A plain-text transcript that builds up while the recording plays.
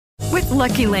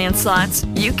Lucky Land Slots,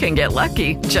 you can get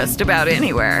lucky just about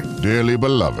anywhere. Dearly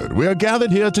beloved, we are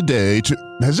gathered here today to...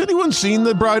 Has anyone seen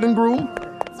the bride and groom?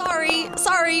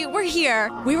 Sorry, we're here.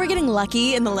 We were getting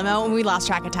lucky in the limo and we lost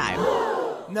track of time.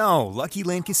 No, Lucky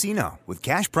Land Casino, with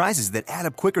cash prizes that add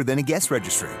up quicker than a guest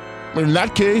registry. In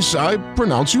that case, I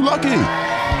pronounce you lucky.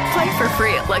 Play for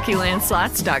free at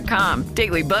LuckyLandSlots.com.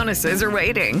 Daily bonuses are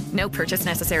waiting. No purchase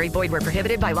necessary. Void where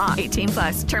prohibited by law.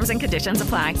 18+. Terms and conditions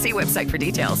apply. See website for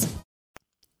details.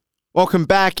 Welcome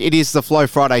back. It is the Flow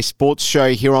Friday Sports Show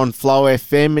here on Flow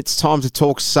FM. It's time to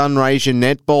talk Sunraysia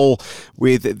Netball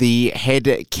with the head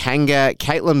Kanga,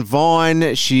 Caitlin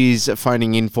Vine. She's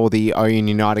phoning in for the Ouyen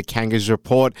United Kangas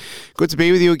report. Good to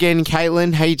be with you again,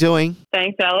 Caitlin. How you doing?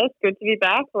 Thanks, Alice. Good to be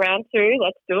back. Round 2.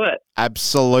 Let's do it.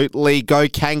 Absolutely. Go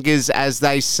Kangas, as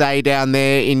they say down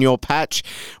there in your patch.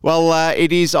 Well,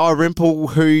 it is Irymple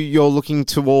who you're looking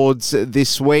towards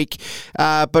this week.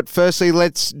 But firstly,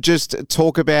 let's just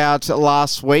talk about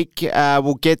last week.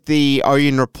 We'll get the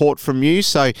Ouyen report from you.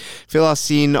 So fill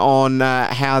us in on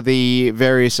how the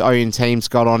various Ouyen teams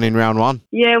got on in round 1.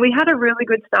 Yeah, we had a really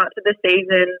good start to the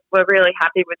season. We're really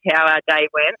happy with how our day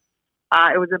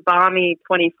went. It was a balmy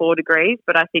 24 degrees,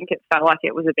 but I think it felt like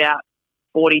it was about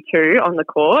 42 on the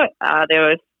court. There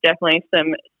was definitely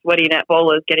some sweaty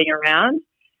netballers getting around.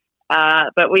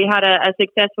 But we had a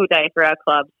successful day for our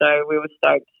club, so we were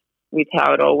stoked with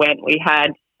how it all went. We had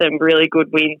some really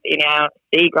good wins in our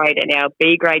C grade and our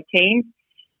B grade teams.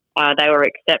 They were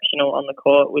exceptional on the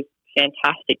court. It was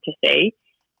fantastic to see.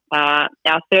 Our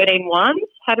 13-1s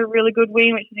had a really good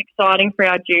win, which is exciting for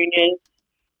our juniors.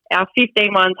 Our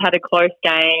 15-1s had a close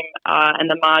game, and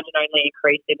the margin only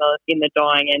increased in the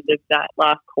dying end of that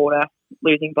last quarter,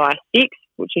 losing by 6,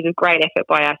 which is a great effort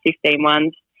by our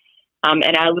 15-1s.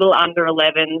 And our little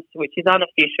under-11s, which is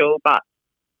unofficial, but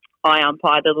I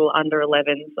umpired the little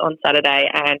under-11s on Saturday,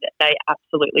 and they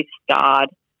absolutely starred.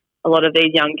 A lot of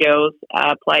these young girls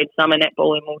played summer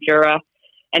netball in Mildura,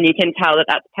 and you can tell that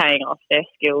that's paying off. Their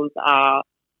skills are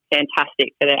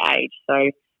fantastic for their age.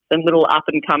 So some little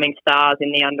up-and-coming stars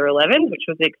in the under-11s, which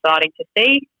was exciting to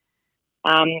see.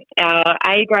 Our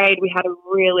A grade, we had a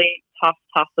really tough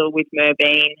tussle with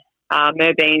Merbein.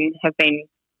 Merbein have been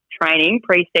training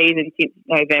pre-season since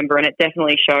November, and it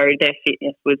definitely showed. Their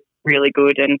fitness was really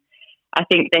good, and I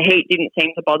think the heat didn't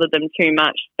seem to bother them too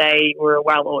much. They were a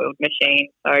well-oiled machine.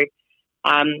 So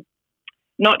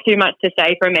not too much to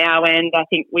say from our end. I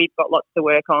think we've got lots to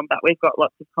work on, but we've got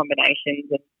lots of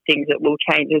combinations and things that will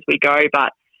change as we go.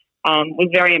 But was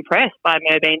very impressed by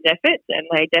Merbein's efforts, and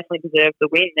they definitely deserved the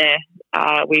win there.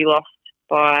 We lost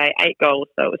by 8 goals,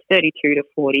 so it was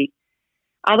 32-40.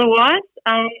 Otherwise,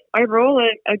 overall,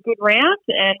 a good round,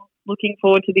 and looking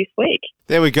forward to this week.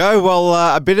 There we go. Well,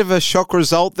 a bit of a shock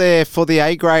result there for the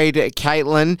A grade,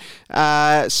 Caitlin.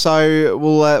 So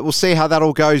we'll see how that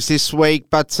all goes this week.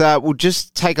 But we'll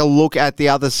just take a look at the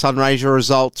other Sunraysia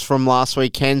results from last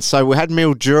weekend. So we had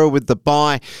Mildura with the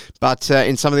bye, but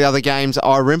in some of the other games,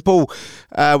 Irymple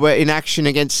were in action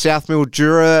against South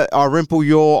Mildura. Irymple,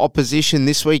 your opposition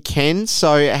this weekend.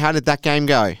 So how did that game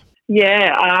go?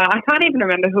 Yeah, I can't even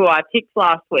remember who I picked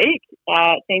last week.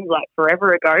 It seems like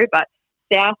forever ago, but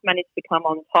South managed to come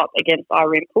on top against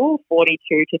Irymple,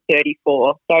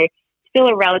 42-34. So still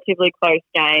a relatively close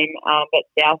game, but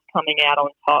South coming out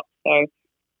on top. So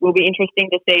will be interesting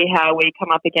to see how we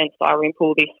come up against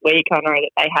Irymple this week. I know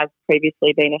that they have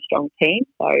previously been a strong team,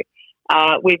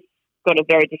 so we've got a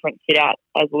very different fit out,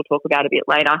 as we'll talk about a bit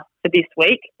later, for this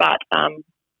week. But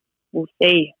we'll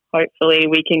see. Hopefully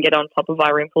we can get on top of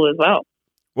Irymple as well.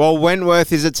 Well,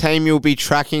 Wentworth is a team you'll be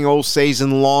tracking all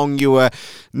season long. You were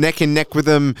neck and neck with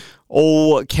them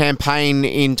all campaign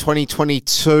in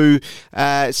 2022.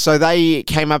 So they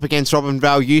came up against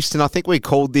Robinvale Euston. I think we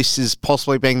called this as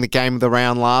possibly being the game of the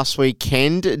round last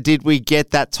weekend. Did we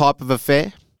get that type of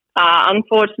affair?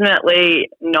 Unfortunately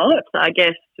not. I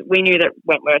guess we knew that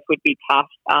Wentworth would be tough,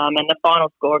 and the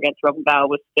final score against Robinvale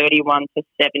was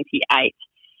 31-78.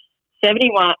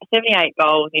 78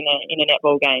 goals in a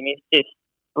netball game is just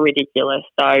ridiculous.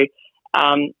 So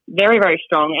very, very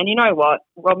strong. And you know what?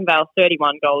 Robinvale,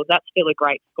 31 goals, that's still a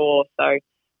great score. So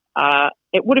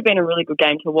it would have been a really good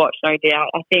game to watch, no doubt.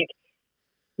 I think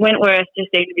Wentworth just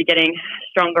seems to be getting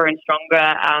stronger and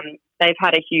stronger. They've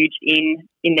had a huge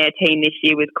in their team this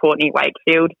year with Courtney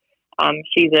Wakefield.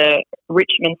 She's a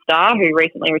Richmond star who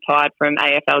recently retired from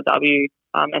AFLW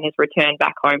and has returned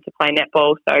back home to play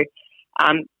netball. So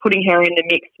putting her in the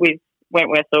mix with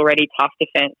Wentworth's already tough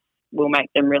defence will make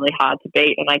them really hard to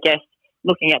beat. And I guess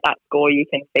looking at that score, you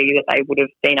can see that they would have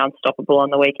been unstoppable on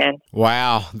the weekend.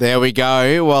 Wow, there we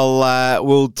go. Well,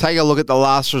 we'll take a look at the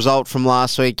last result from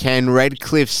last weekend.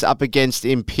 Redcliffs up against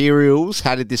Imperials.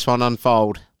 How did this one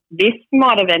unfold? This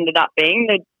might have ended up being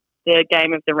the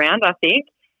game of the round, I think.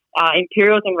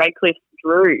 Imperials and Redcliffs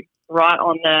drew right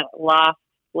on the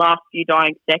last few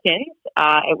dying seconds.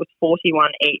 It was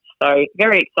 41 each, so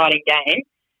very exciting game.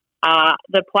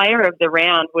 The player of the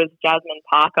round was Jasmine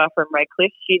Parker from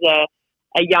Redcliffe. She's a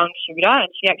young shooter, and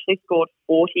she actually scored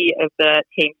 40 of the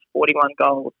team's 41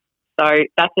 goals. So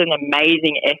that's an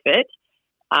amazing effort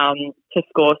to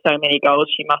score so many goals.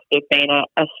 She must have been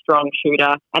a strong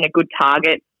shooter and a good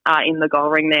target in the goal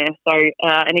ring there. So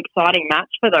an exciting match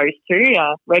for those two.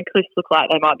 Redcliffs look like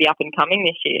they might be up and coming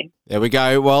this year. There we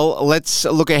go. Well, let's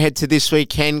look ahead to this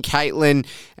weekend, Caitlin,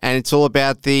 and it's all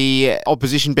about the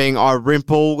opposition being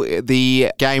Irymple.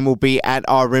 The game will be at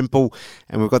Irymple,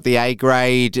 and we've got the A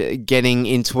grade getting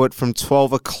into it from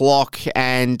 12 o'clock,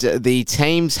 and the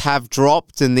teams have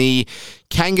dropped, and the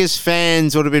Kangas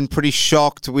fans would have been pretty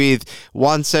shocked with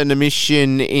one certain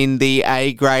omission in the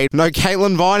A grade. No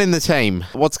Caitlin Vine in the team.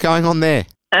 What's going on there?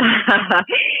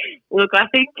 Look, I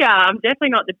think I'm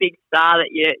definitely not the big star that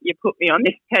you put me on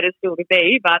this pedestal to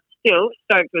be, but still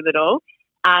stoked with it all.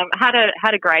 Had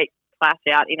a great class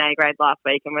out in A grade last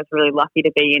week and was really lucky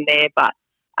to be in there. But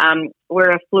we're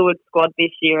a fluid squad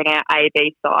this year in our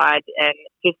A-B side, and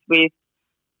just with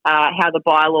how the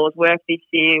bylaws work this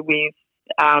year with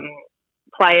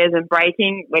players and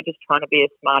breaking, we're just trying to be as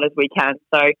smart as we can.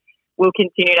 So we'll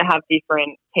continue to have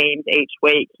different teams each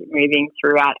week moving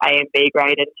throughout A and B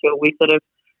grade until we sort of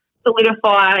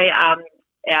solidify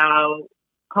our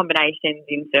combinations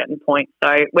in certain points.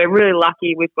 So we're really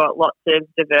lucky. We've got lots of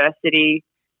diversity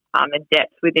and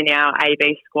depth within our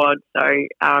AB squad. So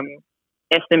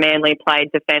Esther Manley played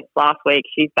defence last week.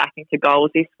 She's back into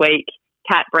goals this week.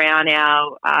 Kat Brown,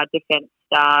 our defence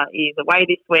star, is away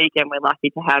this week, and we're lucky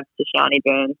to have Tashani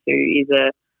Burns, who is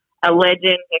a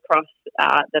legend across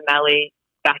the Mallee,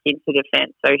 back into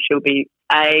defence. So she'll be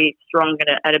strong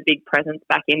and a big presence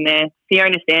back in there.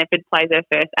 Fiona Stanford plays her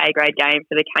first A-grade game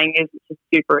for the Kangas, which is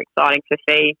super exciting to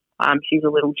see. She's a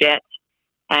little jet.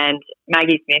 And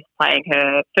Maggie Smith playing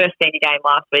her first senior game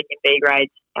last week in B grade,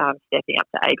 stepping up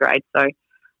to A grade. So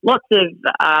lots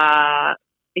of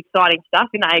exciting stuff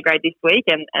in the A grade this week,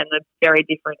 and a very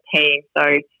different team. So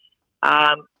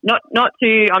I'm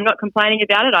not complaining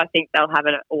about it. I think they'll have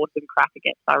an awesome crack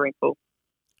against Irymple.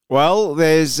 Well,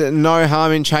 there's no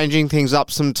harm in changing things up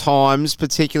sometimes,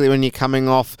 particularly when you're coming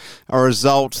off a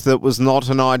result that was not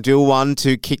an ideal one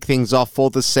to kick things off for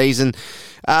the season.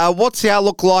 What's the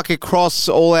outlook like across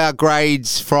all our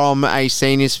grades from a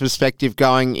seniors perspective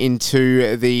going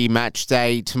into the match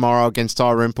day tomorrow against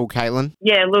Irymple, Caitlin?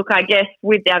 Yeah, look, I guess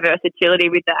with our versatility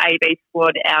with the AB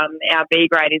squad, our B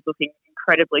grade is looking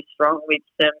incredibly strong with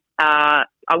some,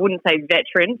 I wouldn't say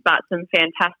veterans, but some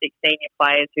fantastic senior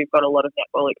players who've got a lot of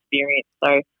netball experience.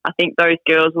 So I think those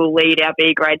girls will lead our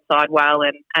B grade side well,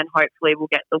 and hopefully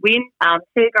we'll get the win.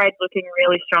 C grade's looking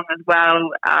really strong as well.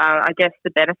 I guess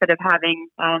the benefit of having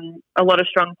a lot of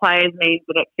strong players means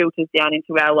that it filters down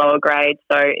into our lower grades.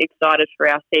 So excited for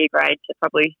our C grade to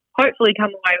hopefully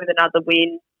come away with another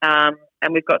win.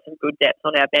 And we've got some good depth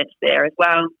on our bench there as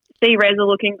well. C-Res are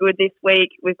looking good this week.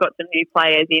 We've got some new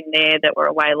players in there that were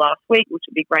away last week, which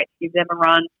would be great to give them a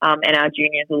run. And our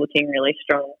juniors are looking really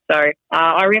strong. So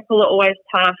Irymple are always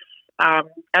tough.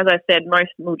 As I said, most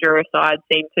Mildura sides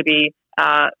seem to be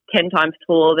 10 times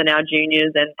taller than our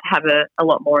juniors and have a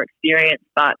lot more experience.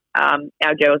 But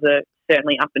our girls are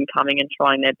certainly up and coming and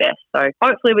trying their best. So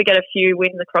hopefully we get a few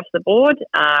wins across the board.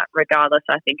 Regardless,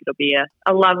 I think it'll be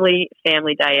a lovely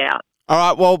family day out. All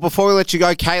right, well, before we let you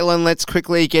go, Caitlin, let's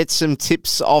quickly get some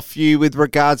tips off you with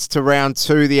regards to round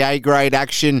 2, the A-grade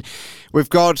action. We've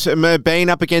got Merbein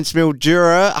up against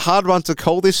Mildura. Hard one to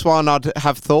call this one, I'd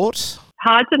have thought.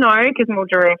 Hard to know because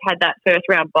Mildura have had that first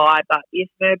round bye, but if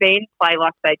Merbein play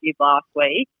like they did last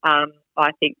week,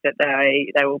 I think that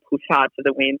they will push hard for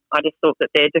the win. I just thought that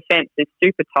their defence is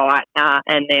super tight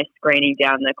and their screening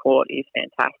down the court is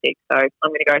fantastic. So I'm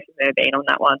going to go for Merbein on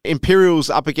that one. Imperials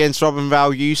up against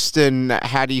Robinvale Euston.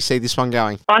 How do you see this one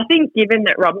going? I think given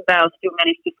that Robinvale still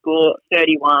managed to score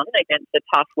 31 against a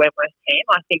tough Wentworth team,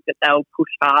 I think that they'll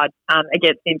push hard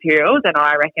against Imperials, and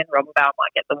I reckon Robinvale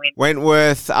might get the win.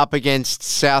 Wentworth up against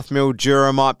South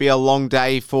Mildura might be a long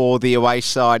day for the away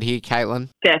side here, Caitlin.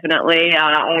 Definitely.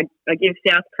 I give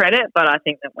South credit, but I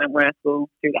think that Wentworth will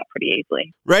do that pretty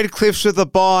easily. Redcliffe's with a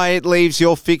bye. It leaves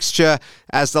your fixture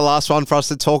as the last one for us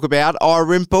to talk about.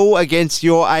 Irymple against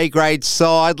your A-grade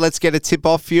side. Let's get a tip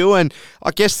off you. And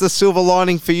I guess the silver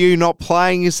lining for you not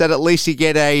playing is that at least you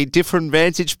get a different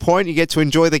vantage point. You get to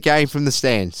enjoy the game from the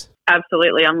stands.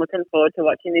 Absolutely. I'm looking forward to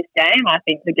watching this game. I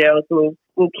think the girls will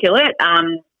kill it.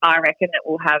 I reckon it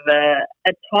will have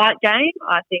a tight game.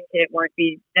 I think it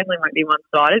definitely won't be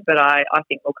one-sided, but I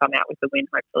think we'll come out with the win,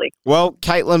 hopefully. Well,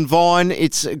 Caitlin Vine,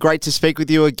 it's great to speak with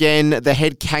you again, the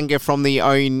head Kanga from the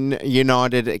Ouyen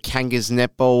United Kangas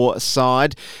netball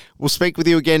side. We'll speak with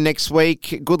you again next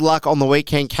week. Good luck on the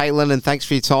weekend, Caitlin, and thanks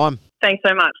for your time. Thanks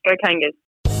so much. Go Kangas.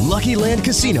 Lucky Land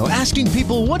Casino, asking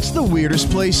people, what's the weirdest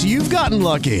place you've gotten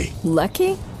lucky?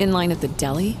 Lucky? In line at the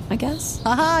deli, I guess?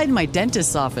 Aha, in my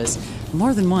dentist's office.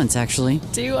 More than once, actually.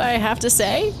 Do I have to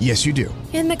say? Yes, you do.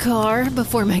 In the car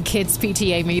before my kids'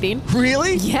 PTA meeting.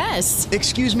 Really? Yes.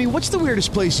 Excuse me, what's the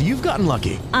weirdest place you've gotten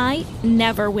lucky? I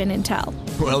never win and tell.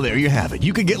 Well, there you have it.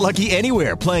 You can get lucky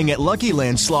anywhere, playing at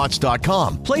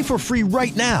LuckyLandSlots.com. Play for free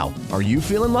right now. Are you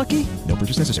feeling lucky? No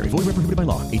purchase necessary. Void where prohibited by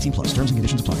law. 18+. Terms and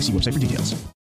conditions apply. See website for details.